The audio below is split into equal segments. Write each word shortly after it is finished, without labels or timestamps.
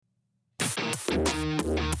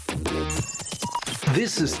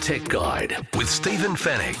This is Tech Guide with Stephen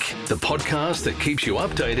Fennick, the podcast that keeps you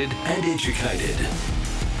updated and educated.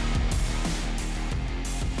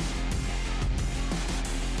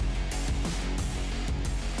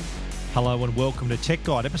 Hello and welcome to Tech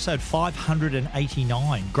Guide, episode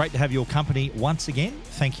 589. Great to have your company once again.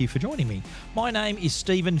 Thank you for joining me. My name is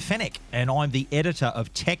Stephen Fennick and I'm the editor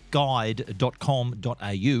of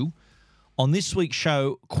techguide.com.au. On this week's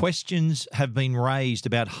show, questions have been raised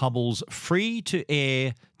about Hubble's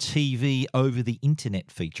free-to-air TV over the internet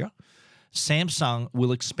feature. Samsung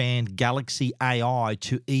will expand Galaxy AI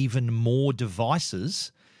to even more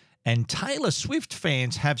devices. And Taylor Swift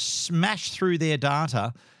fans have smashed through their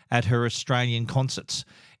data at her Australian concerts.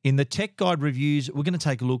 In the Tech Guide reviews, we're going to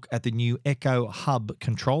take a look at the new Echo Hub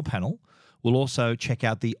control panel. We'll also check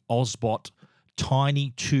out the Osbot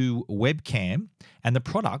Tiny 2 webcam and the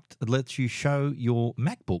product that lets you show your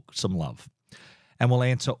MacBook some love. And we'll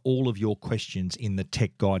answer all of your questions in the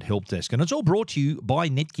Tech Guide Help Desk. And it's all brought to you by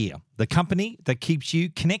Netgear, the company that keeps you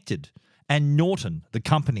connected, and Norton, the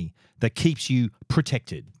company that keeps you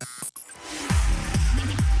protected.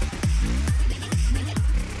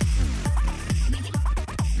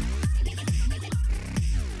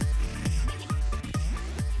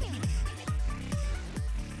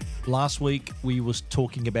 Last week, we was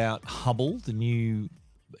talking about Hubbl, the new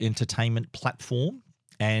entertainment platform,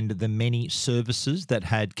 and the many services that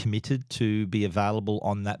had committed to be available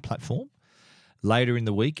on that platform. Later in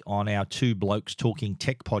the week, on our Two Blokes Talking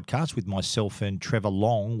Tech podcast with myself and Trevor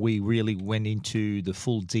Long, we really went into the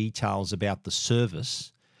full details about the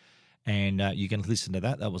service, and you can listen to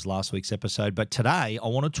that. That was last week's episode. But today, I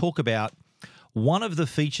want to talk about one of the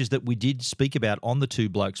features that we did speak about on the Two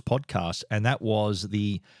Blokes podcast, and that was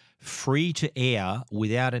the free-to-air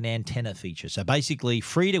without an antenna feature. So basically,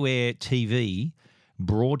 free-to-air TV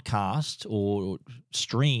broadcast or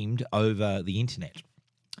streamed over the internet.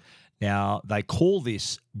 Now, they call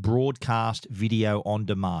this broadcast video on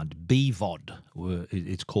demand, BVOD,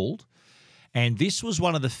 it's called. And this was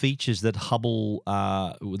one of the features that Hubbl,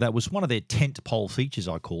 that was one of their tentpole features,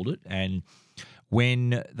 I called it. And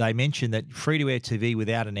when they mentioned that free-to-air TV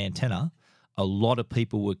without an antenna, a lot of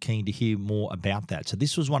people were keen to hear more about that. So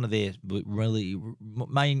this was one of their really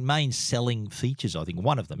main selling features, I think,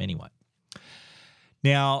 one of them anyway.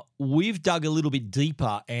 Now, we've dug a little bit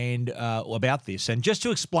deeper and about this. And just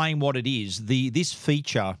to explain what it is, this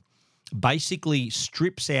feature basically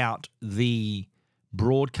strips out the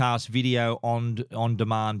broadcast video on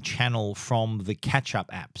demand channel from the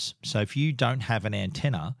catch-up apps. So if you don't have an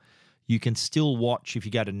antenna, you can still watch, if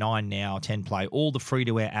you go to 9Now, 10Play, all the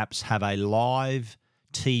free-to-air apps have a live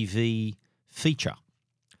TV feature.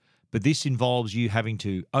 But this involves you having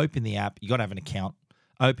to open the app. You got to have an account,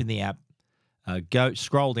 open the app, go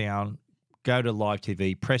scroll down, go to live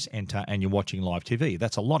TV, press enter, and you're watching live TV.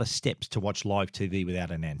 That's a lot of steps to watch live TV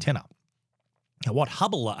without an antenna. Now, what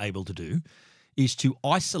Hubbl are able to do is to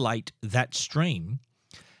isolate that stream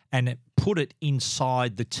and put it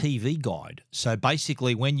inside the TV guide. So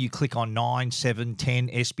basically, when you click on 9, 7, 10,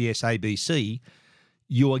 SBS, ABC,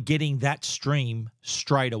 you are getting that stream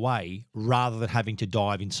straight away rather than having to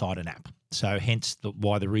dive inside an app. So hence the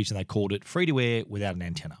reason they called it free-to-air without an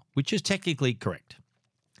antenna, which is technically correct.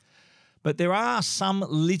 But there are some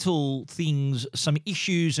little things, some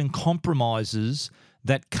issues and compromises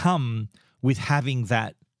that come with having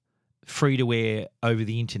that free-to-air over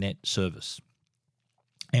the internet service.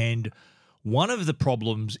 And one of the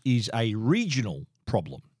problems is a regional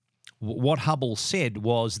problem. What Hubbl said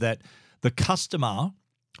was that the customer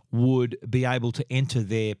would be able to enter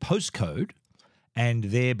their postcode and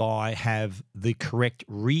thereby have the correct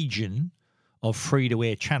region of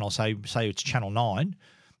free-to-air channel. Say it's Channel 9.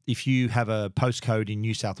 If you have a postcode in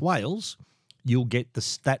New South Wales, you'll get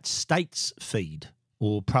that state's feed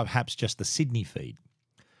or perhaps just the Sydney feed.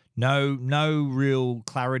 No real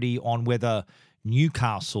clarity on whether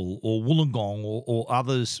Newcastle or Wollongong or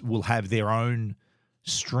others will have their own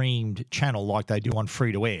streamed channel like they do on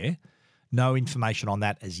free-to-air. No information on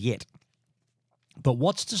that as yet. But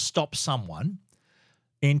what's to stop someone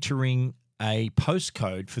entering a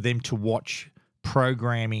postcode for them to watch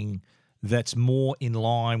programming that's more in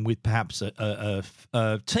line with perhaps a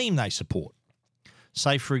team they support?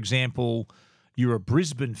 Say, for example, you're a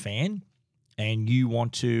Brisbane fan and you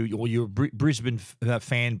want to, or you're a Brisbane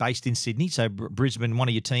fan based in Sydney, so Brisbane, one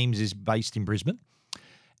of your teams is based in Brisbane,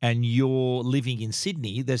 and you're living in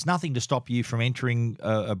Sydney, there's nothing to stop you from entering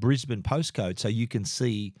a Brisbane postcode so you can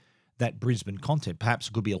see that Brisbane content. Perhaps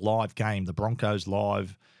it could be a live game, the Broncos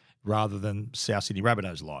live, rather than South Sydney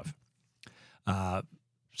Rabbitohs live.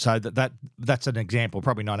 So that's an example,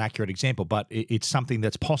 probably not an accurate example, but it's something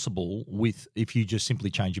that's possible if you just simply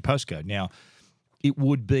change your postcode. Now, it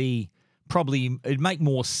would it'd make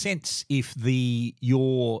more sense if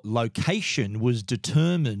your location was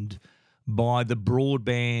determined by the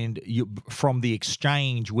broadband from the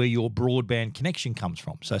exchange where your broadband connection comes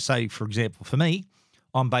from. So say, for example, for me,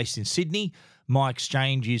 I'm based in Sydney. My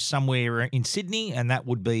exchange is somewhere in Sydney, and that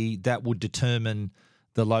would determine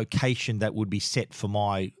the location that would be set for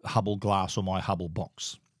my Hubbl glass or my Hubbl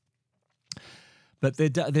box. But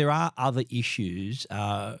there are other issues.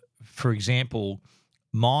 For example,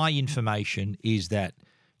 my information is that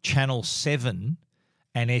Channel 7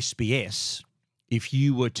 and SBS, if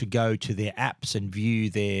you were to go to their apps and view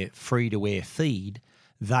their free-to-air feed,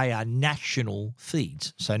 they are national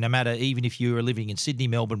feeds. So no matter, even if you are living in Sydney,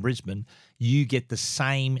 Melbourne, Brisbane, you get the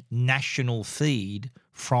same national feed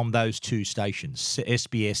from those two stations,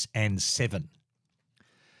 SBS and 7.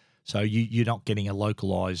 So you're not getting a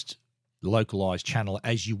localised channel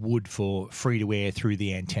as you would for free-to-air through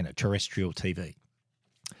the antenna, terrestrial TV.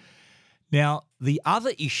 Now, the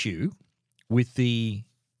other issue with the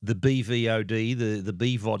BVOD, the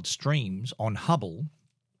BVOD streams on Hubbl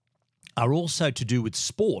are also to do with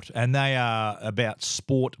sport, and they are about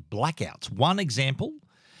sport blackouts. One example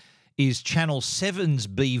is Channel 7's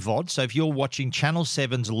BVOD. So if you're watching Channel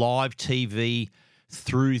 7's live TV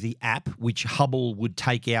through the app, which Hubbl would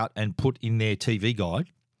take out and put in their TV guide,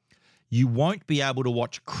 you won't be able to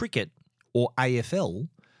watch cricket or AFL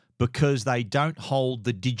because they don't hold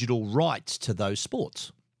the digital rights to those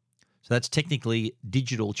sports. So that's technically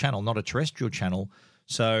digital channel, not a terrestrial channel.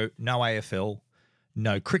 So no AFL,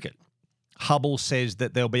 no cricket. Hubbl says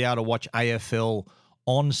that they'll be able to watch AFL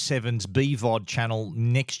on 7's BVOD channel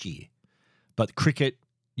next year. But cricket,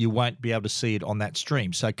 you won't be able to see it on that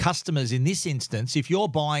stream. So customers in this instance, if you're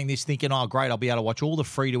buying this thinking, oh, great, I'll be able to watch all the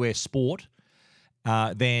free-to-air sport,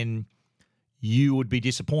 then you would be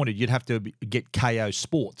disappointed. You'd have to get KO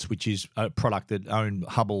Sports, which is a product that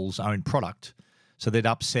Hubbl's own product. So they'd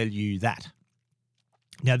upsell you that.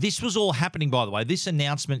 Now, this was all happening, by the way. This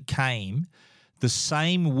announcement came the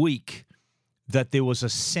same week that there was a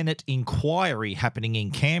Senate inquiry happening in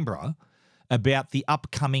Canberra about the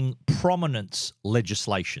upcoming prominence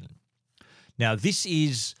legislation. Now, this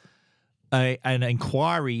is an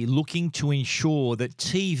inquiry looking to ensure that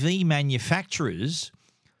TV manufacturers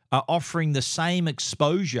are offering the same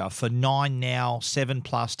exposure for 9Now, 7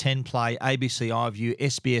 Plus, 10 Play, ABC iView,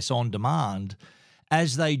 SBS On Demand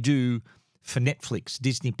as they do for Netflix,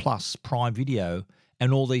 Disney Plus, Prime Video,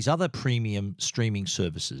 and all these other premium streaming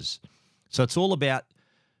services. So it's all about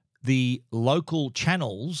the local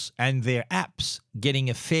channels and their apps getting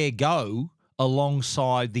a fair go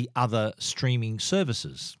alongside the other streaming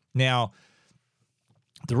services. Now,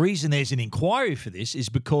 the reason there's an inquiry for this is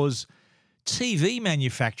because TV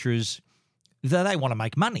manufacturers, they want to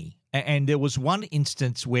make money. And there was one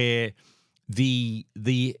instance where the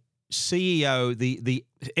CEO, the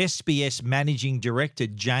SBS managing director,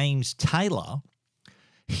 James Taylor,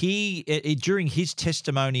 during his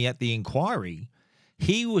testimony at the inquiry,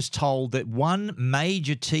 he was told that one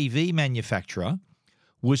major TV manufacturer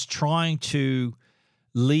was trying to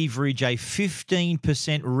leverage a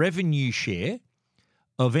 15% revenue share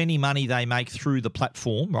of any money they make through the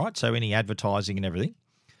platform, right? So any advertising and everything,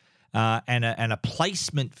 and a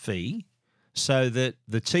placement fee, so that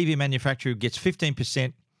the TV manufacturer gets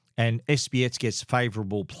 15% and SBS gets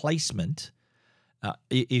favourable placement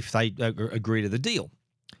if they agree to the deal.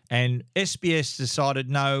 And SBS decided,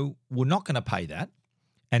 no, we're not going to pay that.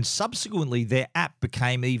 And subsequently, their app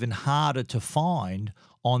became even harder to find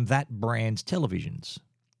on that brand's televisions.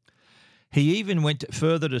 He even went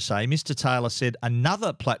further to say, Mr. Taylor said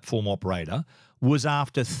another platform operator was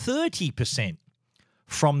after 30%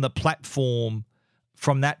 from the platform,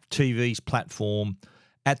 from that TV's platform,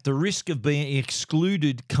 at the risk of being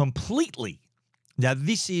excluded completely. Now,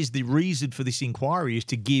 this is the reason for this inquiry, is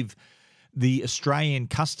to give the Australian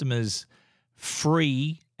customers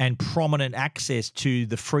free and prominent access to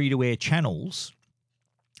the free-to-air channels,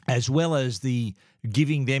 as well as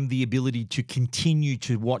giving them the ability to continue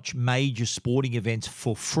to watch major sporting events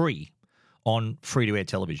for free on free-to-air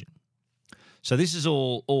television. So this is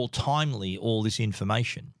all timely, all this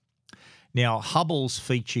information. Now, Hubbl's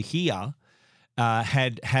feature here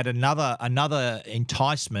had another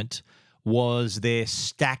enticement, was their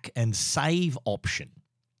stack and save option.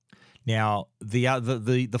 Now,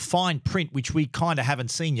 the fine print, which we kind of haven't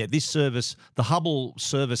seen yet, this service, the Hubbl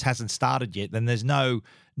service, hasn't started yet, and there's no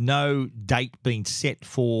date being set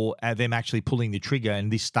for them actually pulling the trigger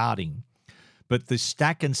and this starting. But the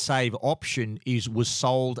stack and save option was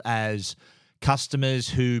sold as Customers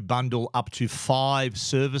who bundle up to 5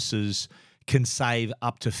 services can save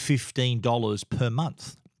up to $15 per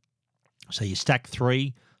month. So you stack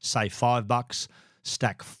 3, save $5.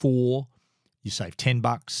 Stack 4, you save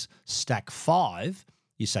 $10. Stack 5,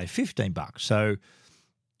 you save $15. So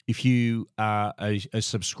if you are a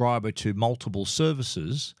subscriber to multiple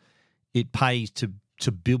services, it pays to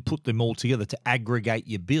put them all together to aggregate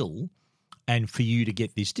your bill, and for you to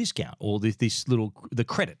get this discount or the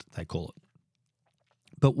credit they call it.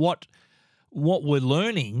 But what we're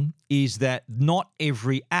learning is that not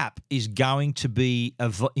every app is going to be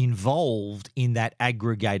involved in that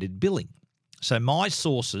aggregated billing. So my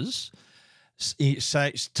sources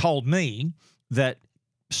told me that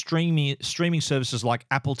streaming services like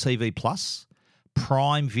Apple TV Plus,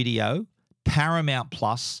 Prime Video, Paramount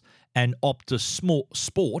Plus, and Optus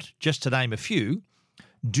Sport, just to name a few,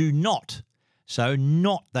 do not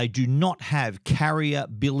have carrier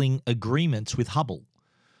billing agreements with Hubbl.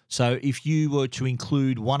 So if you were to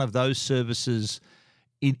include one of those services,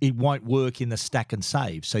 it won't work in the stack and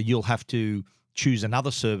save. So you'll have to choose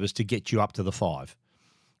another service to get you up to the 5.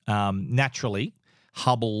 Naturally,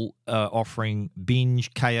 Hubbl offering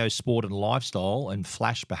Binge, KO Sport and Lifestyle, and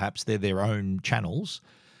Flash perhaps, they're their own channels.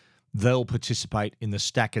 They'll participate in the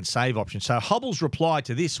stack and save option. So Hubbl's reply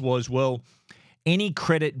to this was, well, any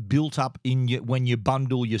credit built up when you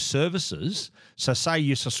bundle your services, so say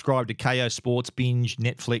you subscribe to KO Sports, Binge,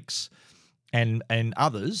 Netflix, and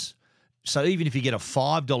others, so even if you get a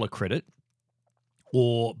 $5 credit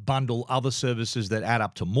or bundle other services that add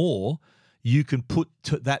up to more, you can put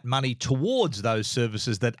that money towards those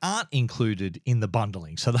services that aren't included in the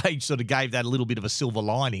bundling. So they sort of gave that a little bit of a silver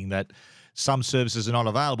lining that some services are not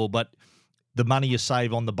available, but the money you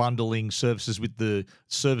save on the bundling services with the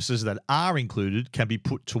services that are included can be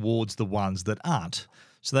put towards the ones that aren't.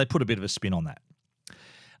 So they put a bit of a spin on that.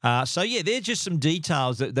 They're just some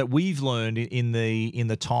details that we've learned in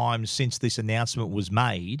the time since this announcement was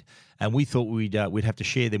made, and we thought we'd have to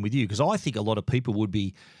share them with you because I think a lot of people would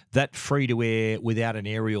be that free to air without an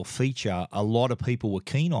aerial feature. A lot of people were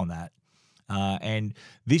keen on that, and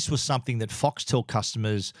this was something that Foxtel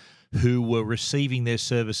customers who were receiving their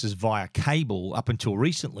services via cable up until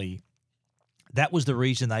recently, that was the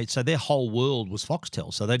reason their whole world was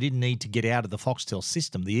Foxtel. So they didn't need to get out of the Foxtel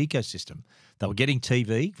system, the ecosystem. They were getting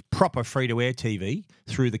TV, proper free-to-air TV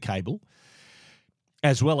through the cable,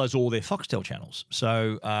 as well as all their Foxtel channels.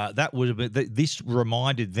 So this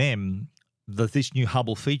reminded them that this new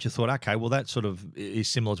Hubbl feature thought, okay, well, that sort of is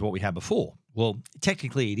similar to what we had before. Well,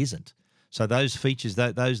 technically it isn't. So those features,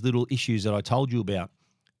 those little issues that I told you about,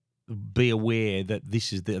 be aware that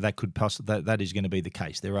that is going to be the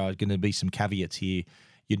case. There are going to be some caveats here.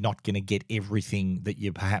 You're not going to get everything that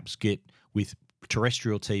you perhaps get with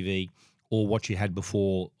terrestrial TV or what you had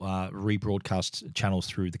before, rebroadcast channels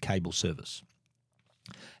through the cable service.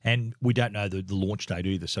 And we don't know the launch date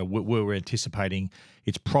either. So we're anticipating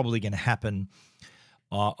it's probably going to happen,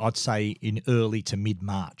 I'd say, in early to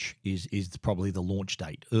mid-March is probably the launch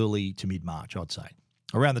date. Early to mid-March, I'd say.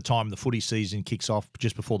 Around the time the footy season kicks off,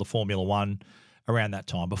 just before the Formula One, around that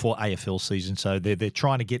time, before AFL season. So they're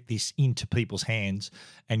trying to get this into people's hands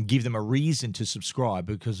and give them a reason to subscribe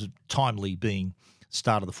because timely being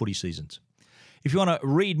start of the footy seasons. If you want to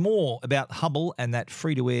read more about Hubbl and that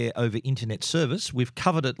free-to-air over internet service, we've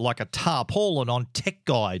covered it like a tarpaulin on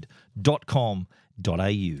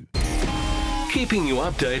techguide.com.au. Keeping you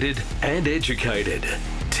updated and educated.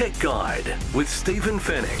 Tech Guide with Stephen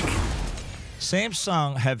Fennick.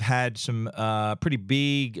 Samsung have had some a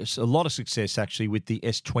lot of success actually with the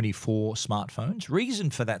S24 smartphones.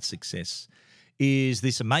 Reason for that success is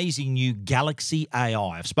this amazing new Galaxy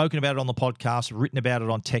AI. I've spoken about it on the podcast, I've written about it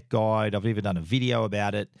on Tech Guide, I've even done a video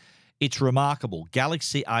about it. It's remarkable.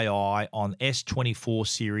 Galaxy AI on S24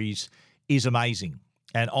 series is amazing,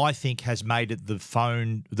 and I think has made it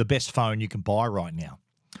the best phone you can buy right now.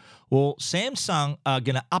 Well, Samsung are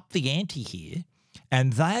going to up the ante here,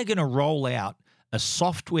 and they're going to roll out a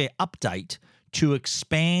software update to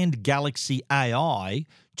expand Galaxy AI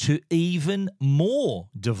to even more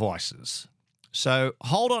devices. So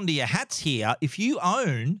hold on to your hats here. If you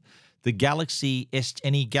own the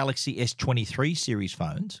any Galaxy S23 series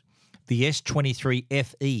phones, the S23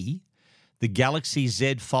 FE, the Galaxy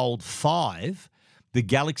Z Fold 5, the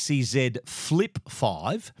Galaxy Z Flip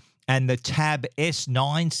 5, and the Tab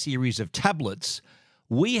S9 series of tablets,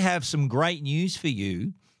 we have some great news for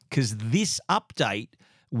you because this update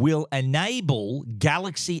will enable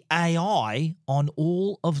Galaxy AI on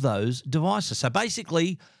all of those devices. So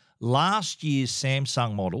basically, last year's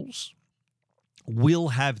Samsung models will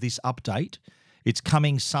have this update. It's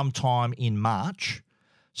coming sometime in March.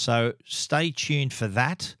 So stay tuned for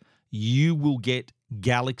that. You will get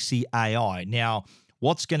Galaxy AI. Now,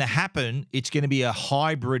 what's going to happen, it's going to be a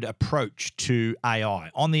hybrid approach to AI.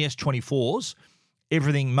 On the S24s,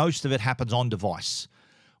 most of it happens on device.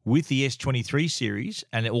 With the S23 series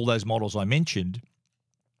and all those models I mentioned,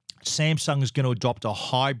 Samsung is going to adopt a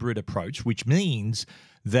hybrid approach, which means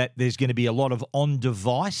that there's going to be a lot of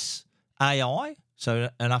on-device AI, so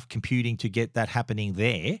enough computing to get that happening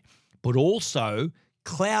there, but also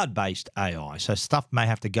cloud-based AI. So stuff may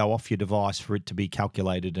have to go off your device for it to be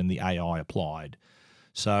calculated and the AI applied.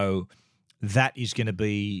 So that is going to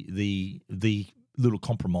be the little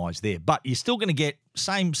compromise there. But you're still going to get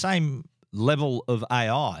same level of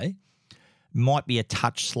AI, might be a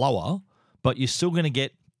touch slower, but you're still going to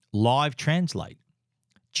get live translate,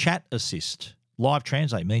 chat assist. Live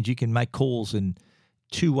translate means you can make calls and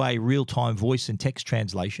two-way real-time voice and text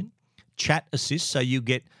translation. Chat assist, so you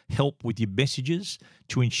get help with your messages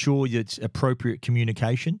to ensure that it's appropriate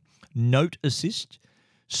communication. Note assist,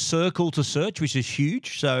 circle to search, which is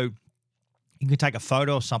huge. So you can take a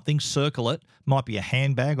photo of something, circle it. Might be a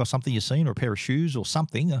handbag or something you've seen, or a pair of shoes or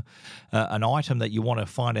something, an item that you want to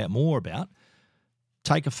find out more about.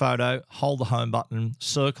 Take a photo, hold the home button,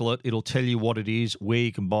 circle it. It'll tell you what it is, where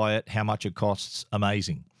you can buy it, how much it costs.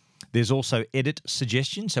 Amazing. There's also edit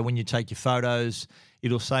suggestions. So when you take your photos,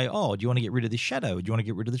 it'll say, oh, do you want to get rid of this shadow? Do you want to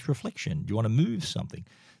get rid of this reflection? Do you want to move something?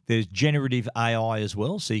 There's generative AI as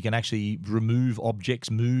well. So you can actually remove objects,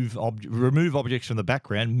 remove objects from the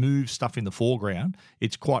background, move stuff in the foreground.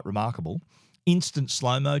 It's quite remarkable. Instant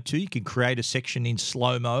slow-mo too. You can create a section in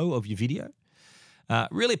slow-mo of your video.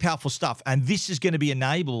 Really powerful stuff. And this is going to be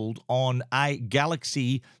enabled on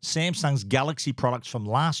Samsung's Galaxy products from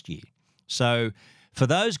last year. So for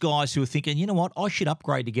those guys who are thinking, you know what, I should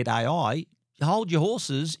upgrade to get AI, hold your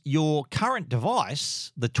horses. Your current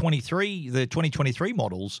device, the 2023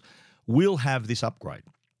 models, will have this upgrade.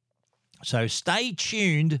 So stay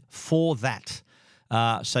tuned for that.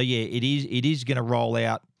 It is going to roll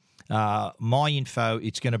out. My info,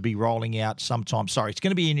 it's going to be rolling out sometime. Sorry, it's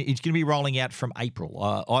going to be rolling out from April.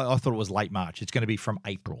 I thought it was late March. It's going to be from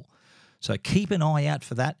April. So keep an eye out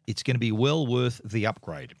for that. It's going to be well worth the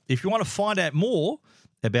upgrade. If you want to find out more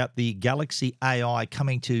about the Galaxy AI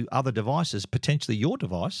coming to other devices, potentially your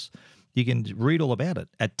device, you can read all about it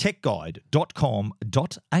at techguide.com.au.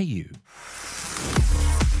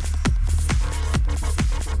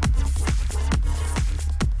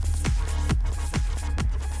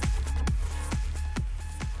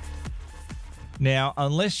 Now,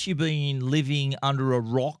 unless you've been living under a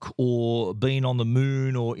rock or been on the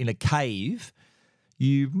moon or in a cave,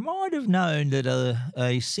 you might have known that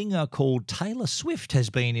a singer called Taylor Swift has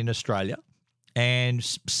been in Australia and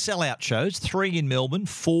sellout shows, 3 in Melbourne,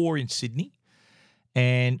 4 in Sydney.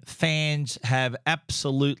 And fans have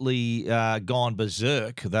absolutely gone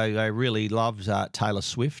berserk. They really love Taylor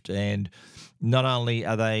Swift, and not only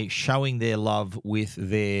are they showing their love with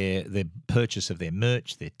their purchase of their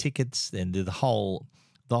merch, their tickets, and the whole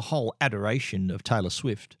adoration of Taylor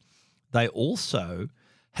Swift, they also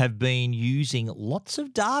have been using lots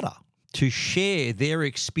of data to share their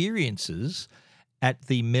experiences at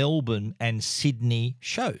the Melbourne and Sydney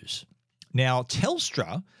shows. Now,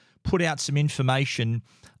 Telstra put out some information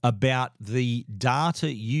about the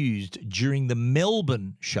data used during the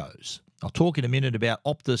Melbourne shows. I'll talk in a minute about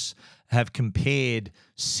Optus have compared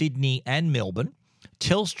Sydney and Melbourne.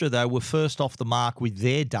 Telstra, though, were first off the mark with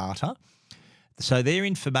their data. So their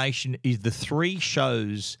information is the 3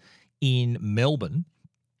 shows in Melbourne.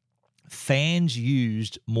 Fans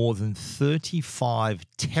used more than 35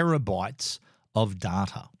 terabytes of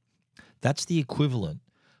data. That's the equivalent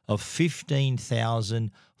of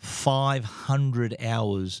 15,500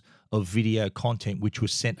 hours of video content, which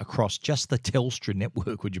was sent across just the Telstra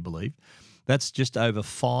network, would you believe? That's just over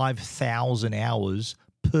 5,000 hours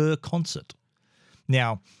per concert.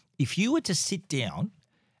 Now, if you were to sit down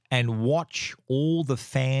and watch all the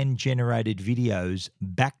fan-generated videos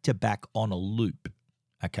back-to-back on a loop,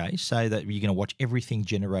 okay, say that you're going to watch everything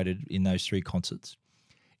generated in those 3 concerts,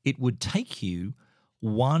 it would take you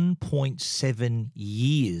 1.7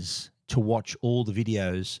 years to watch all the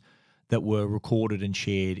videos that were recorded and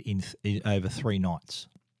shared in over 3 nights.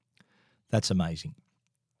 That's amazing.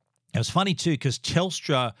 It was funny too, because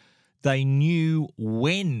Telstra, they knew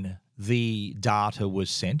when the data was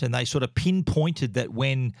sent, and they sort of pinpointed that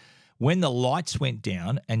when the lights went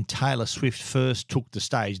down and Taylor Swift first took the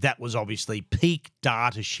stage, that was obviously peak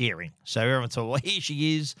data sharing. So everyone thought, well, here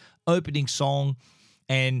she is, opening song,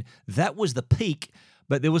 and that was the peak,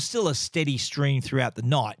 but there was still a steady stream throughout the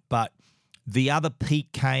night. But the other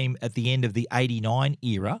peak came at the end of the 89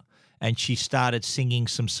 era, and she started singing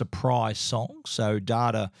some surprise songs. So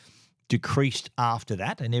data decreased after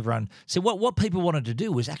that, and everyone said what people wanted to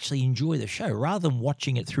do was actually enjoy the show rather than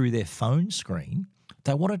watching it through their phone screen.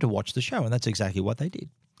 They wanted to watch the show, and that's exactly what they did.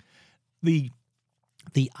 The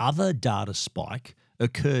other data spike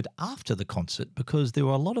occurred after the concert because there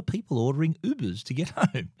were a lot of people ordering Ubers to get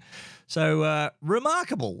home. So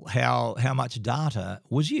remarkable how much data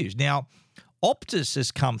was used. Now, Optus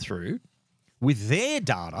has come through with their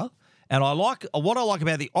data. And what I like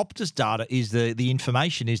about the Optus data is the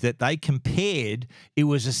information is that they compared, it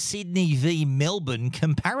was a Sydney v Melbourne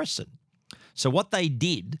comparison. So what they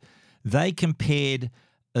did, they compared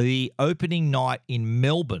the opening night in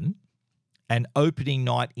Melbourne and opening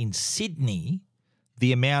night in Sydney,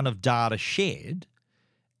 the amount of data shared,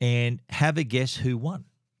 and have a guess who won.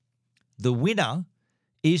 The winner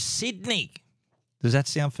is Sydney. Does that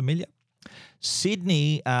sound familiar?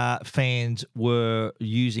 Sydney fans were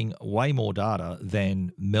using way more data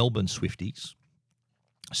than Melbourne Swifties.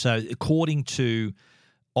 So according to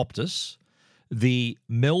Optus, the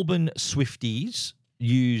Melbourne Swifties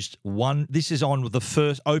used this is on the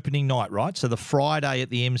first opening night, right? So the Friday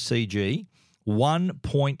at the MCG,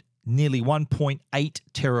 nearly 1.8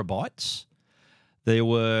 terabytes. There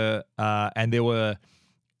were at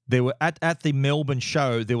the Melbourne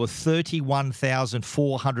show, there were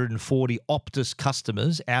 31,440 Optus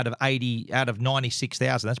customers out of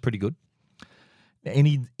 96,000. That's pretty good.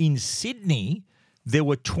 And in Sydney, there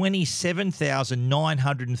were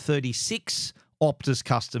 27,936 Optus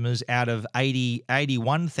customers out of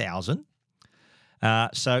 81,000.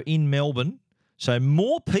 So in Melbourne,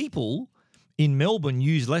 more people in Melbourne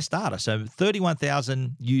used less data. So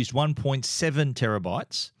 31,000 used 1.7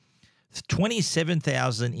 terabytes.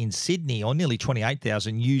 27,000 in Sydney, or nearly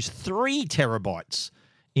 28,000, used 3 terabytes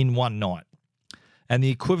in one night. And the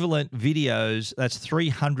equivalent videos, that's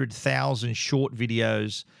 300,000 short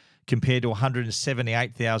videos compared to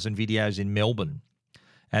 178,000 videos in Melbourne.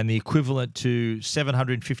 And the equivalent to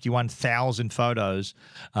 751,000 photos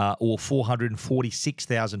or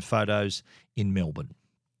 446,000 photos in Melbourne.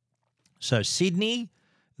 So Sydney,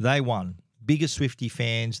 they won. Bigger Swiftie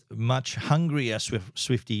fans, much hungrier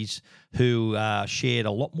Swifties who shared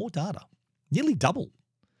a lot more data, nearly double,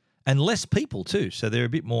 and less people too. So they're a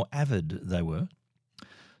bit more avid, they were.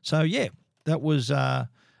 So, yeah, that was an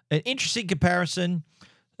interesting comparison.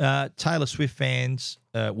 Taylor Swift fans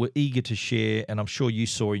were eager to share, and I'm sure you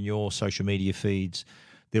saw in your social media feeds,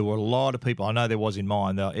 there were a lot of people. I know there was in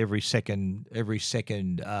mine. Every second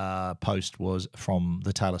post was from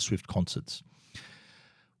the Taylor Swift concerts,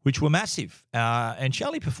 which were massive. And she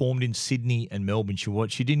only performed in Sydney and Melbourne.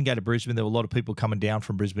 She didn't go to Brisbane. There were a lot of people coming down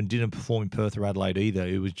from Brisbane. Didn't perform in Perth or Adelaide either.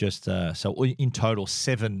 It was just so in total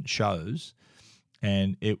 7 shows,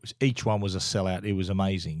 and each one was a sellout. It was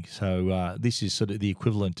amazing. So this is sort of the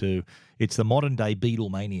equivalent to, it's the modern day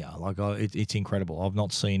Beatlemania. Like it's incredible. I've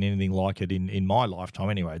not seen anything like it in my lifetime.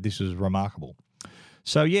 Anyway, this is remarkable.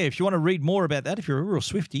 So, yeah, if you want to read more about that, if you're a real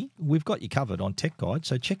Swiftie, we've got you covered on Tech Guide.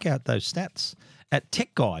 So check out those stats at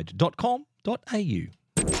techguide.com.au.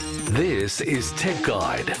 This is Tech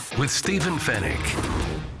Guide with Stephen Fennick.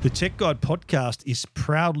 The Tech Guide podcast is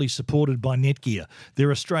proudly supported by Netgear. They're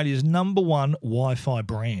Australia's #1 Wi-Fi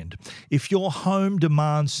brand. If your home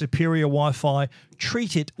demands superior Wi-Fi,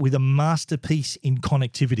 treat it with a masterpiece in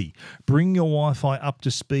connectivity. Bring your Wi-Fi up to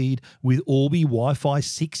speed with Orbi Wi-Fi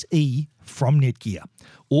 6E from Netgear.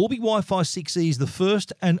 Orbi Wi-Fi 6E is the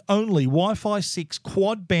first and only Wi-Fi 6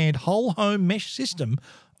 quad-band whole-home mesh system,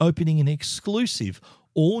 opening an exclusive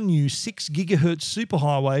all-new 6 gigahertz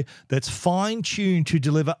superhighway that's fine-tuned to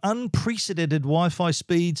deliver unprecedented Wi-Fi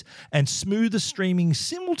speeds and smoother streaming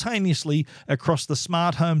simultaneously across the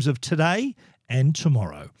smart homes of today and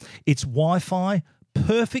tomorrow. It's Wi-Fi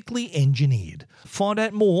perfectly engineered. Find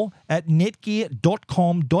out more at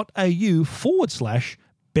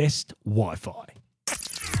netgear.com.au/best Wi-Fi.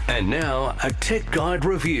 And now, a Tech Guide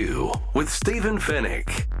review with Stephen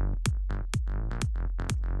Fennick.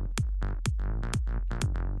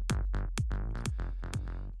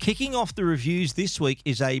 Kicking off the reviews this week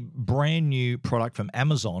is a brand new product from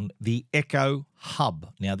Amazon, the Echo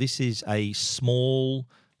Hub. Now, this is a small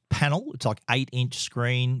panel. It's like 8-inch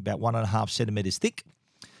screen, about 1.5 centimeters thick.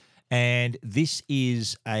 And this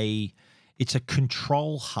is it's a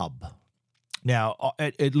control hub. Now,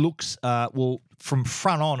 it looks, from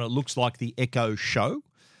front on, it looks like the Echo Show.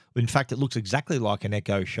 In fact, it looks exactly like an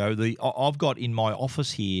Echo Show. I've got in my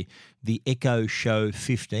office here the Echo Show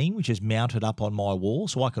 15, which is mounted up on my wall,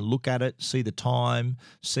 so I can look at it, see the time,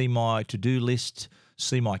 see my to-do list,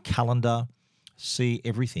 see my calendar, see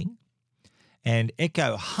everything. And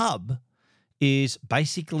Echo Hub is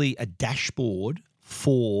basically a dashboard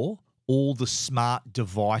for all the smart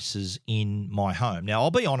devices in my home. Now,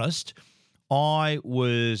 I'll be honest, I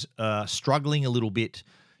was struggling a little bit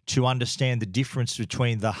to understand the difference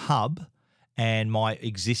between the Hub and my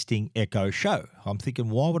existing Echo Show. I'm thinking,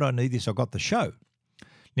 why would I need this? I've got the Show.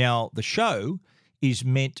 Now, the Show is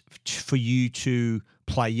meant for you to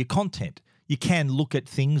play your content. You can look at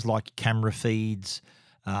things like camera feeds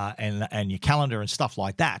and your calendar and stuff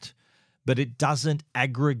like that, but it doesn't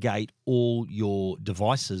aggregate all your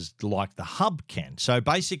devices like the Hub can. So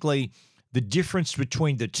basically, the difference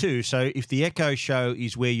between the two, so if the Echo Show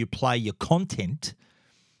is where you play your content,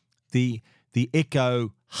 the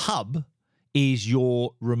Echo Hub is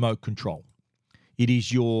your remote control. It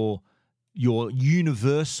is your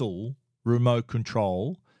universal remote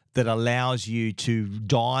control that allows you to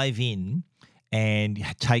dive in and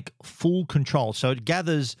take full control. So it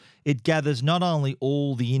gathers not only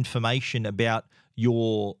all the information about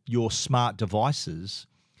your smart devices,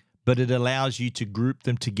 but it allows you to group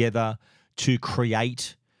them together to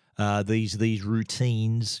create these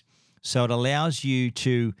routines. So it allows you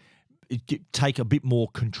to take a bit more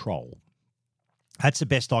control. That's the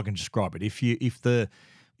best I can describe it. If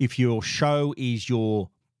your show is your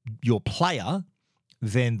player,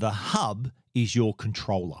 then the Hub is your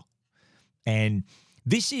controller. And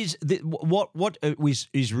this is what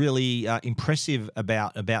is really impressive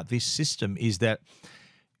about this system is that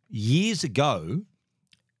years ago,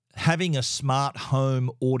 having a smart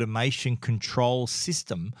home automation control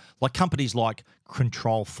system, like companies like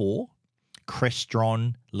Control4,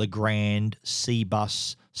 Crestron, Legrand,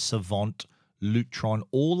 Cbus, Savant, Lutron,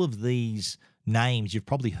 all of these names you've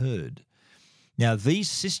probably heard. Now, these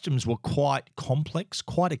systems were quite complex,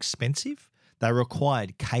 quite expensive. They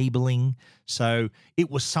required cabling. So it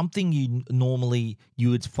was something you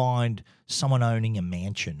would find someone owning a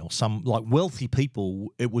mansion or some like wealthy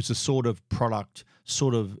people. It was a sort of product,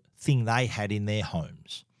 sort of thing they had in their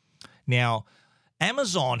homes. Now,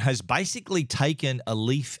 Amazon has basically taken a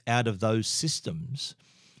leaf out of those systems,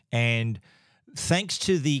 and thanks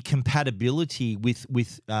to the compatibility with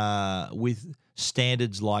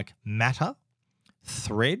standards like Matter,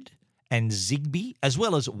 Thread, and Zigbee, as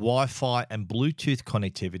well as Wi-Fi and Bluetooth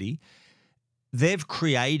connectivity, they've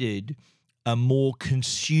created a more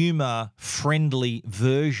consumer-friendly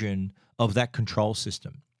version of that control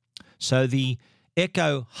system. So the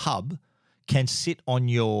Echo Hub can sit on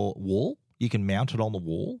your wall. You can mount it on the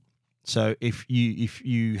wall. So if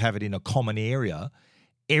you have it in a common area,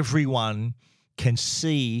 everyone can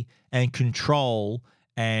see and control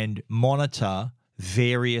and monitor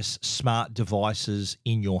various smart devices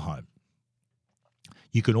in your home.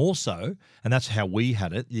 You can also, and that's how we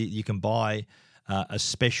had it, you can buy a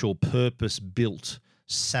special purpose-built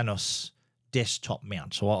Sanos desktop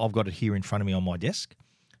mount. So I've got it here in front of me on my desk.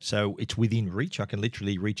 So it's within reach. I can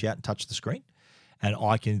literally reach out and touch the screen. And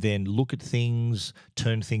I can then look at things,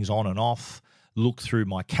 turn things on and off, look through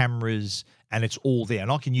my cameras, and it's all there.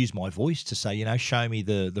 And I can use my voice to say, show me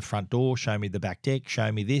the front door, show me the back deck,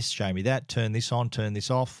 show me this, show me that, turn this on, turn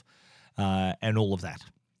this off, and all of that.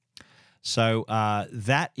 So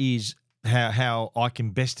that is how I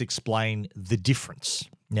can best explain the difference.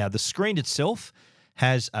 Now, the screen itself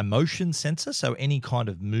has a motion sensor, so any kind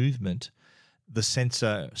of movement, the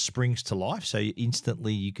sensor springs to life. So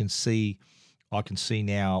instantly I can see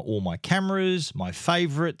now all my cameras, my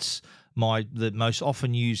favorites, the most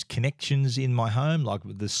often used connections in my home, like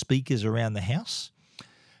the speakers around the house.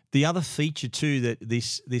 The other feature too that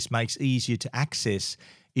this makes easier to access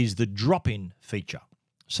is the drop-in feature.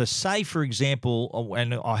 So say, for example,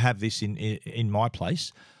 and I have this in my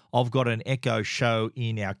place, I've got an Echo Show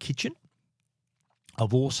in our kitchen.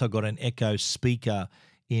 I've also got an Echo speaker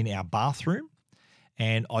in our bathroom.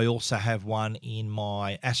 And I also have one in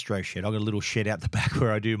my astro shed. I've got a little shed out the back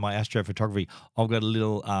where I do my astrophotography. I've got a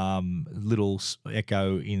little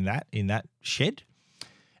Echo in that shed.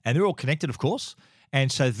 And they're all connected, of course. And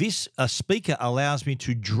so this speaker allows me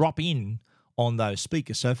to drop in on those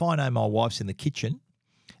speakers. So if I know my wife's in the kitchen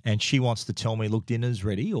and she wants to tell me, look, dinner's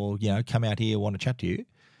ready, or, come out here, want to chat to you,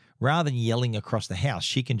 rather than yelling across the house,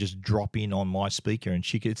 she can just drop in on my speaker and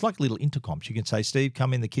it's like a little intercom. She can say, Steve,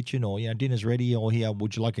 come in the kitchen, or, dinner's ready, or here,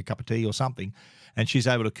 would you like a cup of tea or something? And she's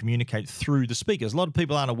able to communicate through the speakers. A lot of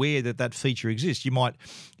people aren't aware that feature exists.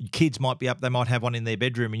 Kids might be up, they might have one in their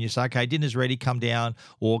bedroom, and you say, okay, dinner's ready, come down,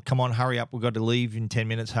 or come on, hurry up, we've got to leave in 10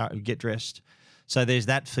 minutes, get dressed. So there's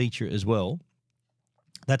that feature as well.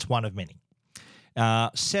 That's one of many.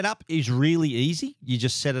 Setup is really easy. You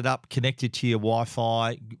just set it up, connect it to your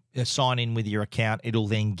Wi-Fi, sign in with your account. It'll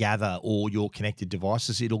then gather all your connected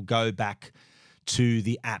devices. It'll go back to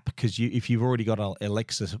the app, because if you've already got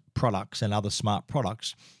Alexa products and other smart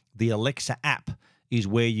products, the Alexa app is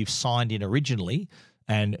where you've signed in originally,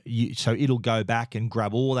 and so it'll go back and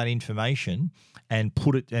grab all that information and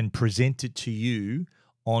put it and present it to you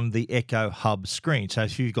on the Echo Hub screen. So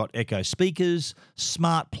if you've got Echo speakers,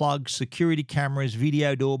 smart plugs, security cameras,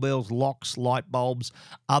 video doorbells, locks, light bulbs,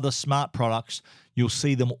 other smart products, you'll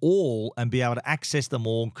see them all and be able to access them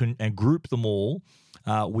all and group them all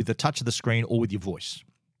with the touch of the screen or with your voice.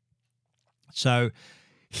 So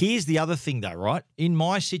here's the other thing though, right? In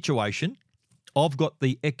my situation, I've got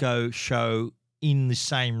the Echo Show in the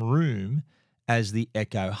same room as the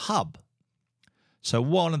Echo Hub. So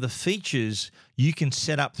one of the features you can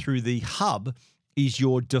set up through the Hub is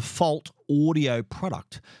your default audio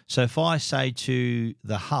product. So if I say to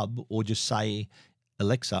the Hub, or just say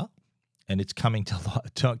Alexa, and it's coming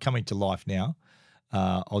to life now,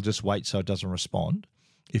 I'll just wait so it doesn't respond.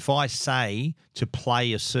 If I say to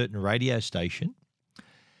play a certain radio station,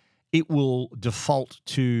 it will default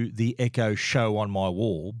to the Echo Show on my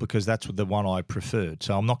wall because that's the one I preferred.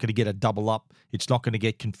 So I'm not going to get a double up. It's not going to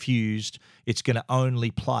get confused. It's going to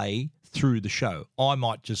only play through the show. I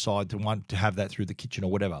might decide to want to have that through the kitchen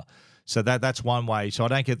or whatever. So that's one way. So I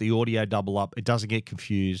don't get the audio double up. It doesn't get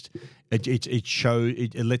confused.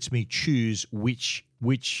 It lets me choose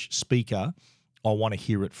which speaker I want to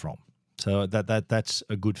hear it from. So that's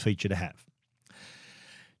a good feature to have.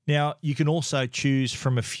 Now, you can also choose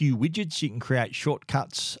from a few widgets. You can create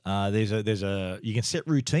shortcuts. You can set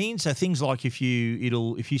routines. So things like if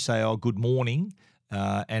you say, "Oh, good morning,"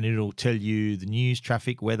 and it'll tell you the news,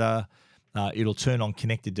 traffic, weather. It'll turn on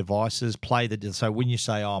connected devices. So when you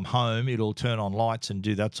say, "Oh, I'm home," it'll turn on lights and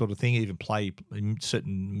do that sort of thing. Even play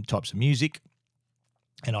certain types of music.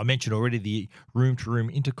 And I mentioned already the room-to-room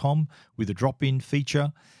intercom with a drop-in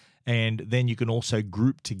feature. And then you can also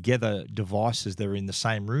group together devices that are in the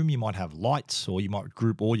same room. You might have lights, or you might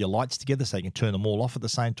group all your lights together so you can turn them all off at the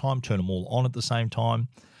same time, turn them all on at the same time.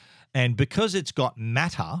 And because it's got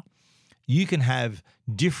Matter, you can have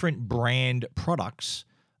different brand products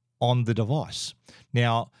on the device.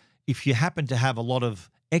 Now, if you happen to have a lot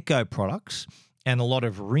of Echo products and a lot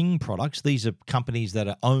of Ring products, these are companies that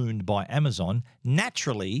are owned by Amazon,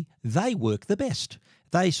 naturally, they work the best.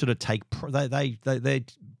 They sort of they're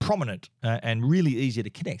prominent and really easy to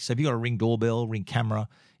connect. So if you've got a Ring doorbell, Ring camera,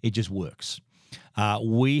 it just works.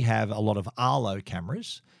 We have a lot of Arlo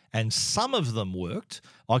cameras, and some of them worked.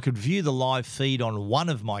 I could view the live feed on one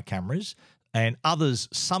of my cameras, and others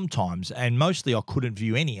sometimes, and mostly I couldn't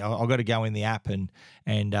view any. I've got to go in the app and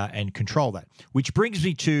control that. Which brings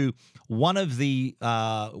me to one of the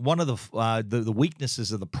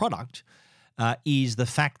weaknesses of the product is the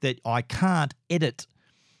fact that I can't edit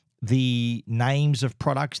the names of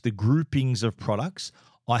products, the groupings of products.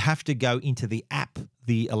 I have to go into the app,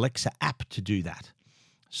 the Alexa app, to do that.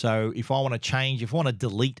 So if I want to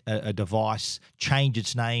delete a device, change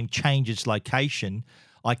its name, change its location,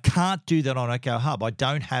 I can't do that on Echo Hub. I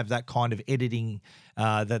don't have that kind of editing,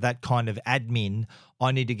 that kind of admin.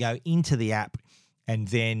 I need to go into the app and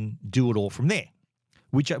then do it all from there,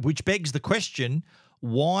 which begs the question,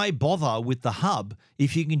 why bother with the Hub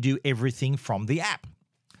if you can do everything from the app?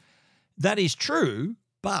 That is true,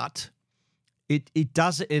 but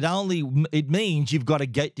it means you've got to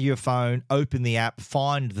get to your phone, open the app,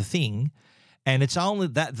 find the thing, and it's only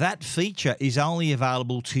that feature is only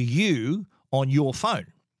available to you on your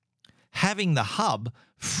phone. Having the Hub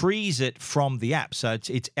frees it from the app, so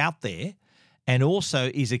it's out there, and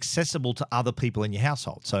also is accessible to other people in your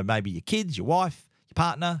household. So maybe your kids, your wife, your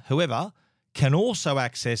partner, whoever can also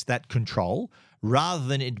access that control rather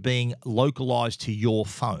than it being localized to your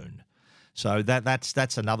phone. So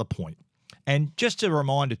that's another point. And just a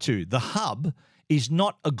reminder too, the Hub is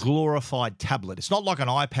not a glorified tablet. It's not like an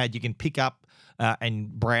iPad you can pick up and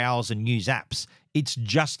browse and use apps. It's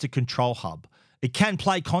just a control hub. It can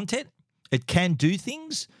play content, it can do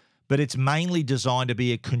things, but it's mainly designed to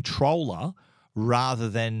be a controller rather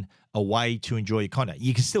than a way to enjoy your content.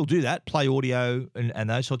 You can still do that, play audio and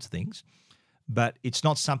those sorts of things, but it's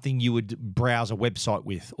not something you would browse a website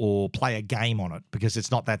with or play a game on it because it's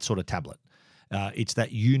not that sort of tablet. It's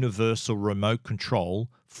that universal remote control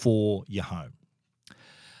for your home.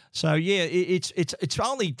 So yeah, it's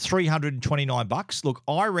only $329. Look,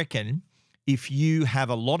 I reckon if you have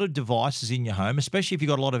a lot of devices in your home, especially if you've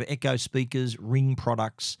got a lot of Echo speakers, Ring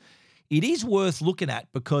products, it is worth looking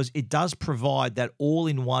at because it does provide that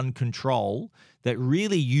all-in-one control that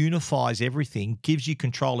really unifies everything, gives you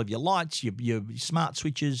control of your lights, your smart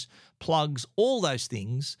switches, plugs, all those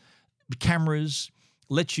things, cameras,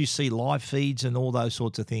 lets you see live feeds and all those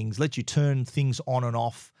sorts of things, lets you turn things on and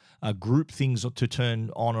off group things to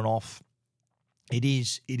turn on and off. It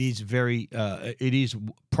is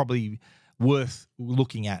probably worth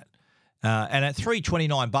looking at. And at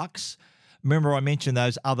 $329, remember I mentioned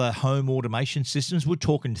those other home automation systems? We're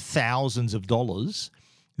talking thousands of dollars.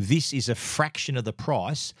 This is a fraction of the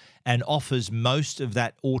price and offers most of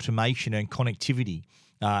that automation and connectivity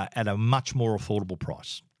at a much more affordable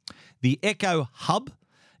price. The Echo Hub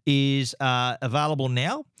is available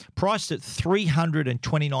now, priced at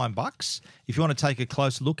 $329. If you want to take a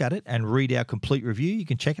closer look at it and read our complete review, you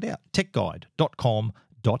can check it out, techguide.com.au.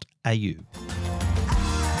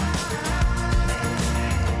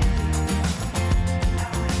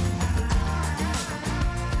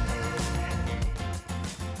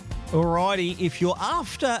 Alrighty, if you're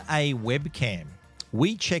after a webcam,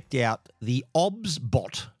 we checked out the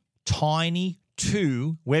OBSBot Tiny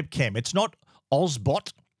 2 webcam. It's not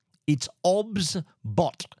Ozbot, it's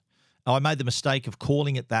OBSBot. I made the mistake of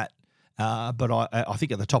calling it that, but I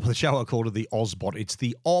think at the top of the show I called it the Ozbot. It's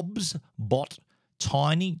the OBSBot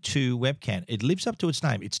Tiny 2 webcam. It lives up to its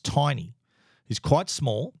name. It's tiny. It's quite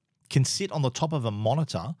small, can sit on the top of a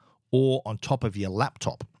monitor or on top of your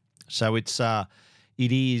laptop. So it's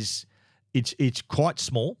quite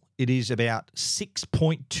small. It is about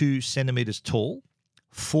 6.2 centimeters tall,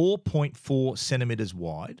 4.4 centimeters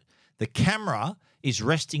wide. The camera is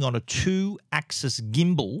resting on a 2-axis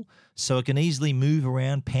gimbal, so it can easily move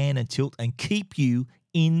around, pan and tilt, and keep you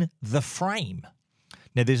in the frame.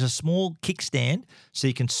 Now, there's a small kickstand, so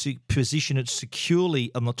you can position it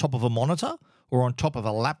securely on the top of a monitor or on top of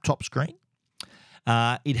a laptop screen.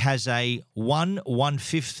 It has a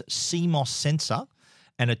 1/1/5 CMOS sensor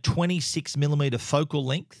and a 26 millimeter focal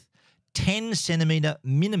length, 10 centimeter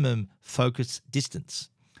minimum focus distance.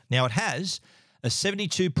 Now, it has a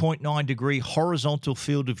 72.9 degree horizontal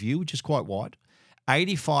field of view, which is quite wide,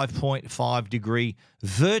 85.5 degree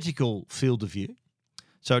vertical field of view.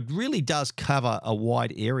 So it really does cover a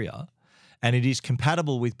wide area, and it is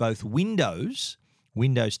compatible with both Windows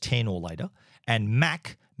 10 or later, and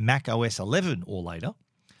Mac OS 11 or later,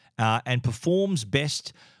 and performs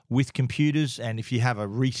best with computers. And if you have a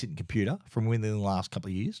recent computer from within the last couple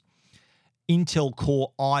of years, Intel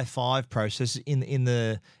Core i5 processors in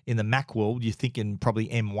the Mac world, you're thinking probably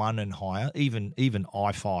M1 and higher. Even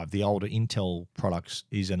i5, the older Intel products,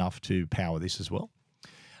 is enough to power this as well.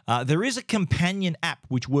 There is a companion app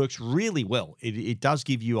which works really well. It does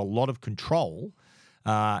give you a lot of control,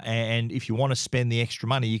 and if you want to spend the extra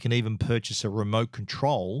money, you can even purchase a remote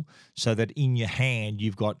control so that in your hand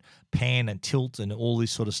you've got pan and tilt and all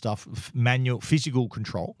this sort of stuff, manual, physical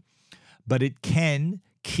control. But it can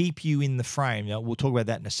keep you in the frame. Now, we'll talk about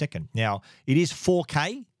that in a second. Now, it is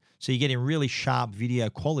 4K, so you're getting really sharp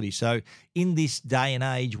video quality. So in this day and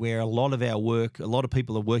age where a lot of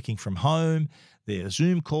people are working from home, there's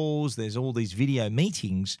Zoom calls, there's all these video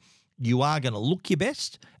meetings, you are going to look your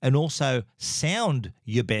best and also sound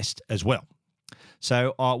your best as well.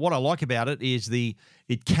 So what I like about it is it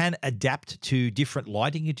can adapt to different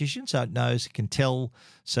lighting conditions. So it can tell.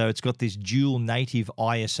 So it's got this dual native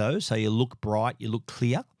ISO. So you look bright, you look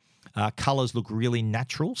clear. Colors look really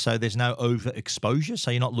natural. So there's no overexposure.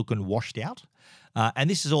 So you're not looking washed out. And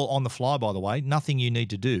this is all on the fly, by the way. Nothing you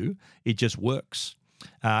need to do. It just works.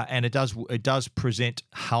 And it does present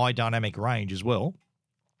high dynamic range as well.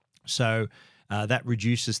 So that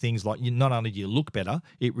reduces things like, not only do you look better,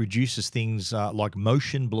 it reduces things like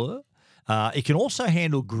motion blur. It can also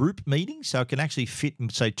handle group meetings, so it can actually fit,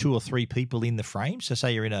 say, 2 or 3 people in the frame. So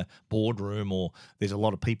say you're in a boardroom or there's a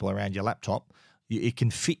lot of people around your laptop, it can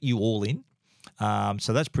fit you all in.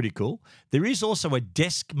 So that's pretty cool. There is also a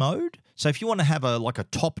desk mode. So if you want to have a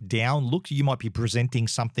top-down look, you might be presenting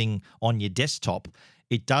something on your desktop.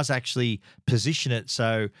 It does actually position it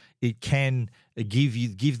so it can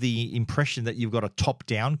give the impression that you've got a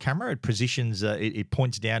top-down camera. It positions, it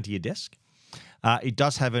points down to your desk. It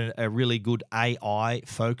does have a really good AI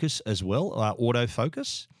focus as well,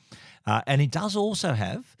 autofocus. And it does also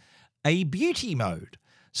have a beauty mode.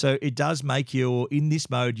 So it does make in this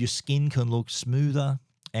mode, your skin can look smoother,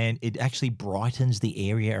 and it actually brightens the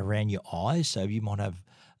area around your eyes. So you might have,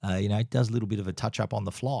 it does a little bit of a touch up on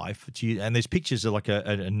the fly. And there's pictures of like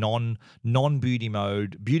a non-beauty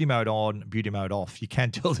mode, beauty mode on, beauty mode off. You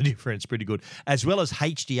can tell the difference pretty good, as well as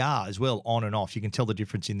HDR as well, on and off. You can tell the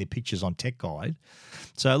difference in the pictures on Tech Guide.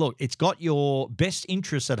 So look, it's got your best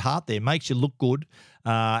interests at heart there, makes you look good,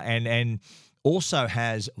 and also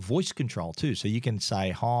has voice control too. So you can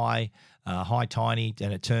say hi Tiny,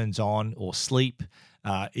 and it turns on, or sleep.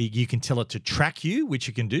 You can tell it to track you, which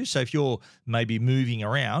you can do. So if you're maybe moving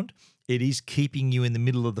around, it is keeping you in the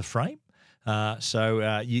middle of the frame.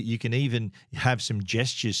 You can even have some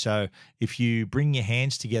gestures. So if you bring your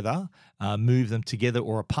hands together, move them together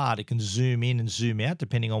or apart, it can zoom in and zoom out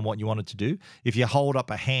depending on what you want it to do. If you hold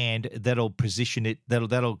up a hand, that'll position it.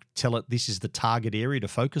 That'll tell it this is the target area to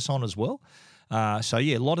focus on as well. A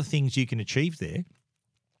lot of things you can achieve there.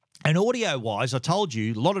 And audio-wise, I told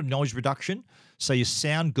you, a lot of noise reduction, so you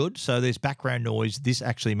sound good. So there's background noise. This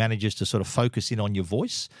actually manages to sort of focus in on your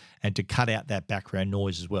voice and to cut out that background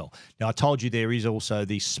noise as well. Now, I told you there is also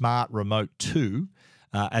the Smart Remote 2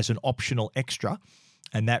 as an optional extra,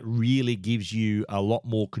 and that really gives you a lot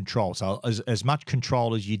more control. So as much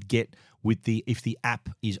control as you'd get with if the app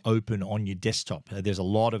is open on your desktop. There's a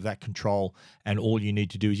lot of that control, and all you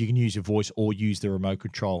need to do is you can use your voice or use the remote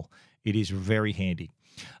control. It is very handy.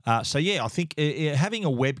 I think having a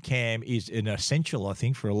webcam is an essential, I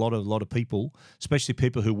think, for a lot of people, especially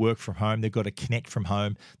people who work from home. They've got to connect from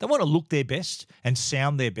home. They want to look their best and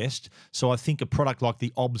sound their best. So I think a product like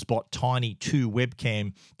the OBSBot Tiny 2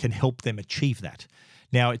 webcam can help them achieve that.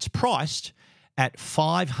 Now, it's priced at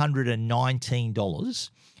 $519.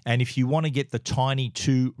 And if you want to get the Tiny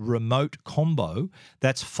 2 remote combo,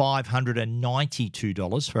 that's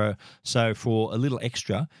 $592. So for a little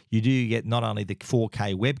extra, you do get not only the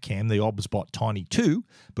 4K webcam, the OBSBot Tiny 2,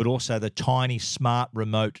 but also the Tiny Smart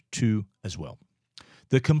Remote 2 as well.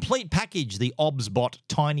 The complete package, the OBSBot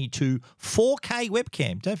Tiny 2 4K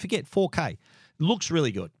webcam. Don't forget 4K. Looks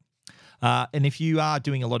really good. And if you are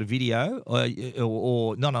doing a lot of video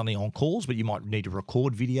or not only on calls, but you might need to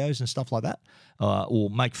record videos and stuff like that,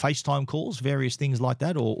 or make FaceTime calls, various things like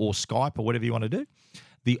that, or Skype or whatever you want to do,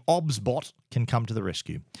 the OBSBot can come to the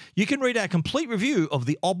rescue. You can read our complete review of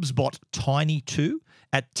the OBSBot Tiny 2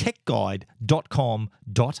 at techguide.com.au.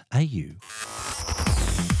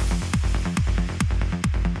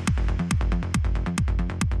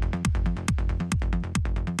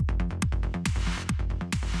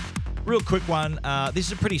 Real quick one. This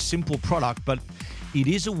is a pretty simple product, but it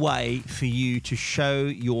is a way for you to show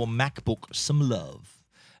your MacBook some love.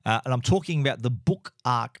 And I'm talking about the Book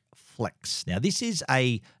Arc Flex. Now, this is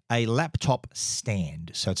a laptop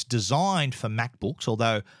stand. So it's designed for MacBooks,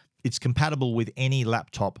 although it's compatible with any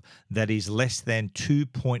laptop that is less than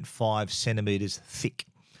 2.5 centimeters thick.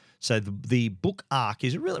 So the Book Arc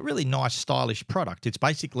is a really, really nice, stylish product. It's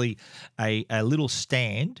basically a little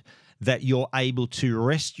stand that you're able to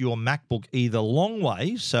rest your MacBook either long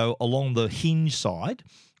way, so along the hinge side,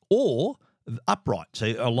 or upright,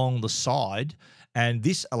 so along the side. And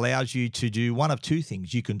this allows you to do one of two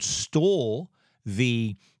things. You can store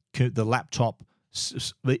the laptop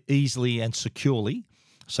easily and securely,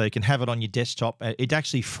 so you can have it on your desktop. It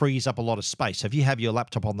actually frees up a lot of space. So if you have your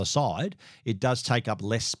laptop on the side, it does take up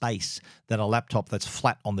less space than a laptop that's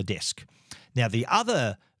flat on the desk. Now, the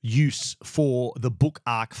other use for the Book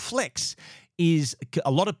Arc Flex is a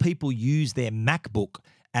lot of people use their MacBook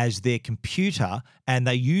as their computer, and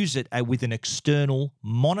they use it with an external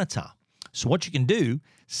monitor. So what you can do,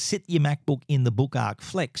 sit your MacBook in the Book Arc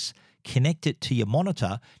Flex, connect it to your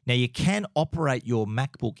monitor. Now, you can operate your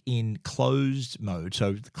MacBook in closed mode,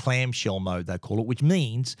 so clamshell mode they call it, which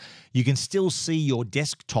means you can still see your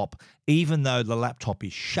desktop even though the laptop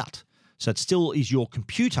is shut. So it still is your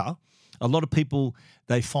computer. A lot of people,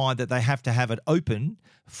 they find that they have to have it open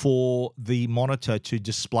for the monitor to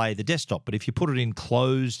display the desktop. But if you put it in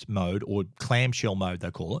closed mode, or clamshell mode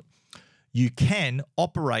they call it, you can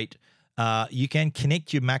operate, you can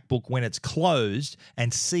connect your MacBook when it's closed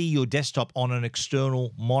and see your desktop on an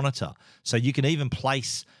external monitor. So you can even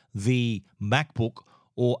place the MacBook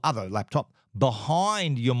or other laptop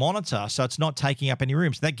behind your monitor so it's not taking up any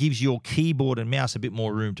room. So that gives your keyboard and mouse a bit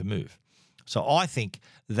more room to move. So I think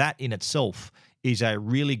that in itself is a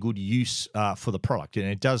really good use for the product, and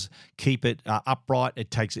it does keep it upright.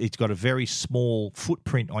 It's got a very small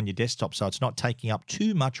footprint on your desktop, so it's not taking up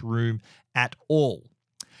too much room at all.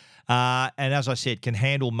 And as I said, can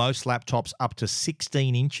handle most laptops up to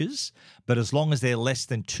 16 inches, but as long as they're less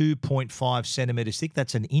than 2.5 centimeters thick,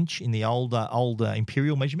 that's an inch in the old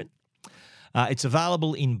imperial measurement. It's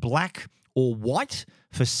available in black or white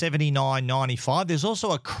for $79.95. There's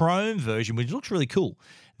also a chrome version, which looks really cool.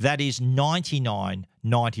 That is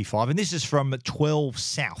 $99.95, and this is from 12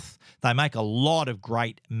 South. They make a lot of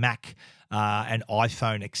great Mac and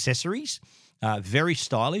iPhone accessories. Very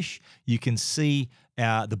stylish. You can see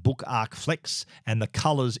the Book Arc Flex and the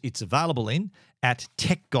colours it's available in at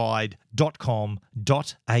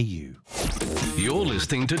techguide.com.au. You're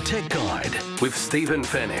listening to Tech Guide with Stephen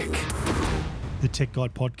Fennick. The Tech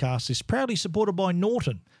Guide podcast is proudly supported by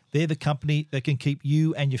Norton. They're the company that can keep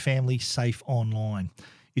you and your family safe online.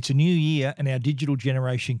 It's a new year and our digital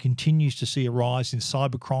generation continues to see a rise in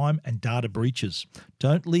cybercrime and data breaches.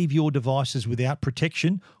 Don't leave your devices without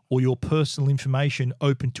protection or your personal information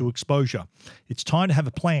open to exposure. It's time to have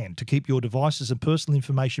a plan to keep your devices and personal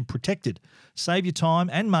information protected. Save your time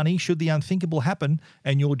and money should the unthinkable happen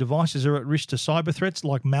and your devices are at risk to cyber threats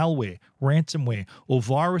like malware, ransomware, or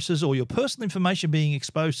viruses, or your personal information being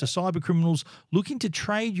exposed to cyber criminals looking to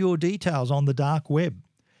trade your details on the dark web.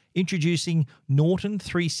 Introducing Norton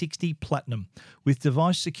 360 Platinum. With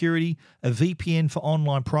device security, a VPN for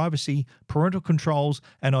online privacy, parental controls,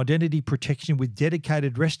 and identity protection with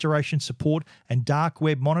dedicated restoration support and dark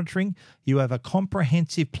web monitoring, you have a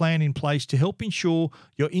comprehensive plan in place to help ensure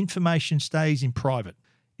your information stays in private.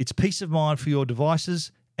 It's peace of mind for your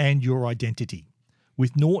devices and your identity.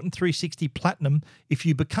 With Norton 360 Platinum, if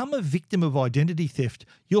you become a victim of identity theft,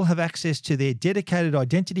 you'll have access to their dedicated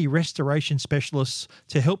identity restoration specialists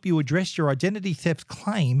to help you address your identity theft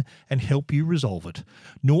claim and help you resolve it.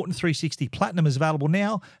 Norton 360 Platinum is available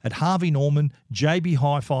now at Harvey Norman, JB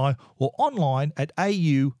Hi-Fi, or online at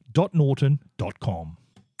au.norton.com.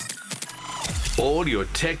 All your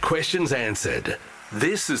tech questions answered.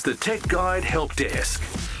 This is the Tech Guide Help Desk.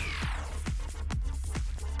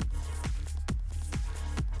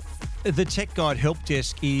 The Tech Guide Help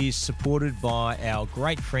Desk is supported by our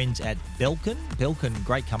great friends at Belkin. Belkin,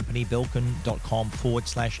 great company,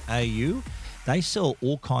 belkin.com/au. They sell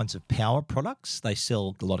all kinds of power products. They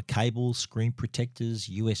sell a lot of cables, screen protectors,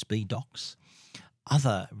 USB docks,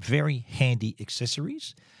 other very handy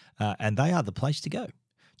accessories, and they are the place to go.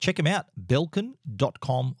 Check them out,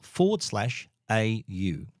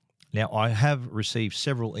 belkin.com/au. Now, I have received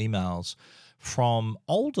several emails from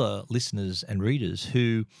older listeners and readers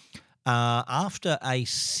who after a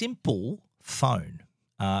simple phone,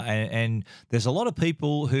 and there's a lot of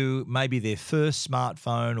people who maybe their first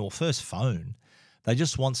smartphone or first phone, they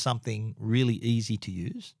just want something really easy to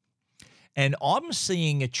use. And I'm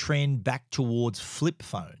seeing a trend back towards flip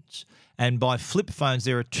phones. And by flip phones,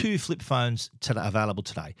 there are two flip phones available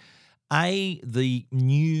today. The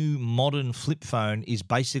new modern flip phone is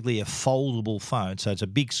basically a foldable phone. So it's a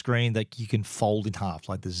big screen that you can fold in half,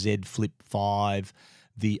 like the Z Flip 5,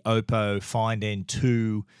 the Oppo Find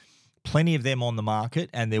N2, plenty of them on the market,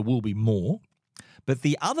 and there will be more. But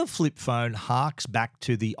the other flip phone harks back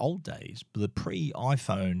to the old days, the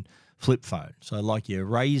pre-iPhone flip phone. So like your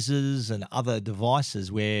Razrs and other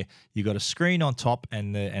devices where you got a screen on top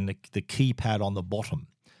and the keypad on the bottom.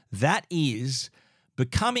 That is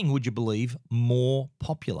becoming, would you believe, more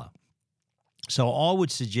popular. So I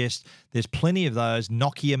would suggest there's plenty of those.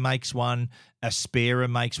 Nokia makes one. Aspera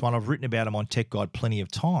makes one. I've written about them on Tech Guide plenty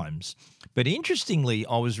of times. But interestingly,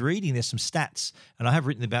 I was reading, there's some stats, and I have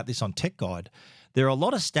written about this on Tech Guide. There are a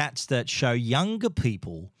lot of stats that show younger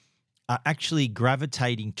people are actually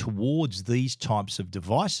gravitating towards these types of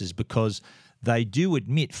devices because they do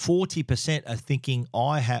admit 40% are thinking,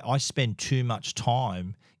 I spend too much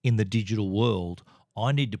time in the digital world.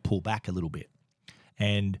 I need to pull back a little bit.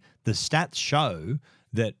 And the stats show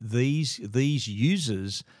that these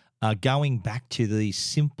users are going back to these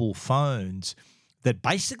simple phones that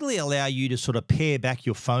basically allow you to sort of pare back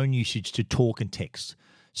your phone usage to talk and text.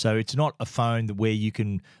 So it's not a phone where you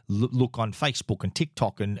can look on Facebook and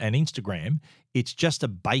TikTok and Instagram. It's just a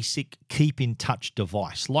basic keep-in-touch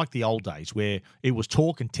device, like the old days where it was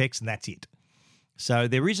talk and text and that's it. So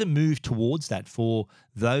there is a move towards that for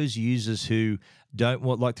those users who don't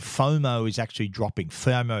want, like FOMO is actually dropping.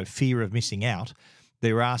 FOMO, fear of missing out.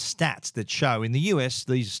 There are stats that show in the US,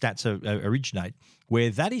 these stats originate,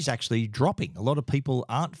 where that is actually dropping. A lot of people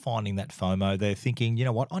aren't finding that FOMO. They're thinking, you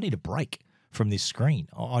know what, I need a break from this screen.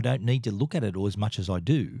 I don't need to look at it as much as I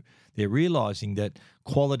do. They're realizing that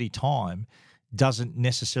quality time doesn't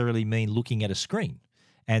necessarily mean looking at a screen.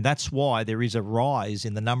 And that's why there is a rise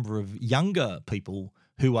in the number of younger people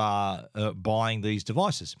who are buying these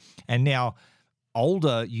devices. And now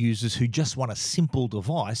older users who just want a simple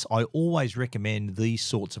device, I always recommend these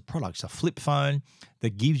sorts of products. A flip phone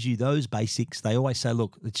that gives you those basics. They always say,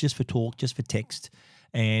 look, it's just for talk, just for text.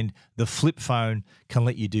 And the flip phone can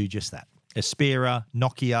let you do just that. Aspera,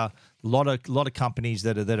 Nokia, a lot of companies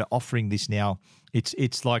that are offering this now.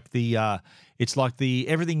 It's like the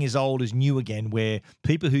everything is old is new again, where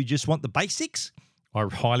people who just want the basics, I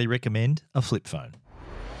highly recommend a flip phone.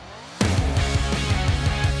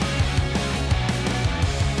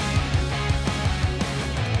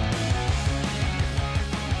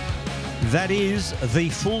 That is the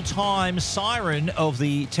full-time siren of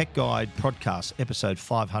the Tech Guide podcast, episode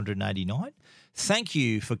 589. Thank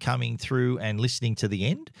you for coming through and listening to the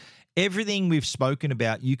end. Everything we've spoken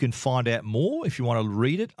about, you can find out more if you want to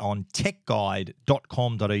read it on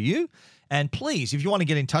techguide.com.au. And please, if you want to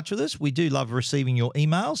get in touch with us, we do love receiving your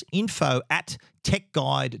emails.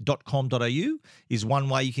 info@techguide.com.au is one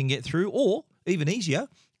way you can get through, or even easier,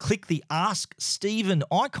 click the Ask Stephen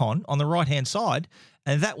icon on the right-hand side,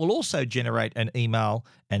 and that will also generate an email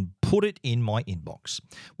and put it in my inbox.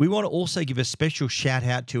 We want to also give a special shout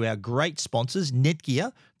out to our great sponsors,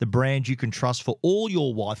 Netgear, the brand you can trust for all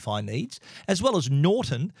your Wi-Fi needs, as well as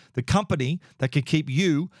Norton, the company that can keep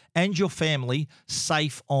you and your family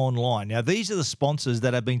safe online. Now, these are the sponsors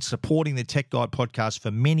that have been supporting the Tech Guide podcast for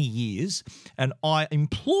many years, and I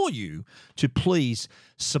implore you to please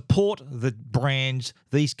support the brands,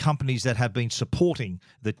 these companies that have been supporting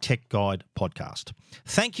the Tech Guide podcast.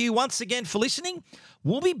 Thank you once again for listening.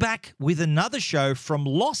 We'll be back with another show from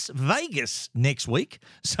Las Vegas next week.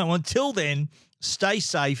 So until then, stay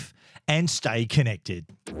safe and stay connected.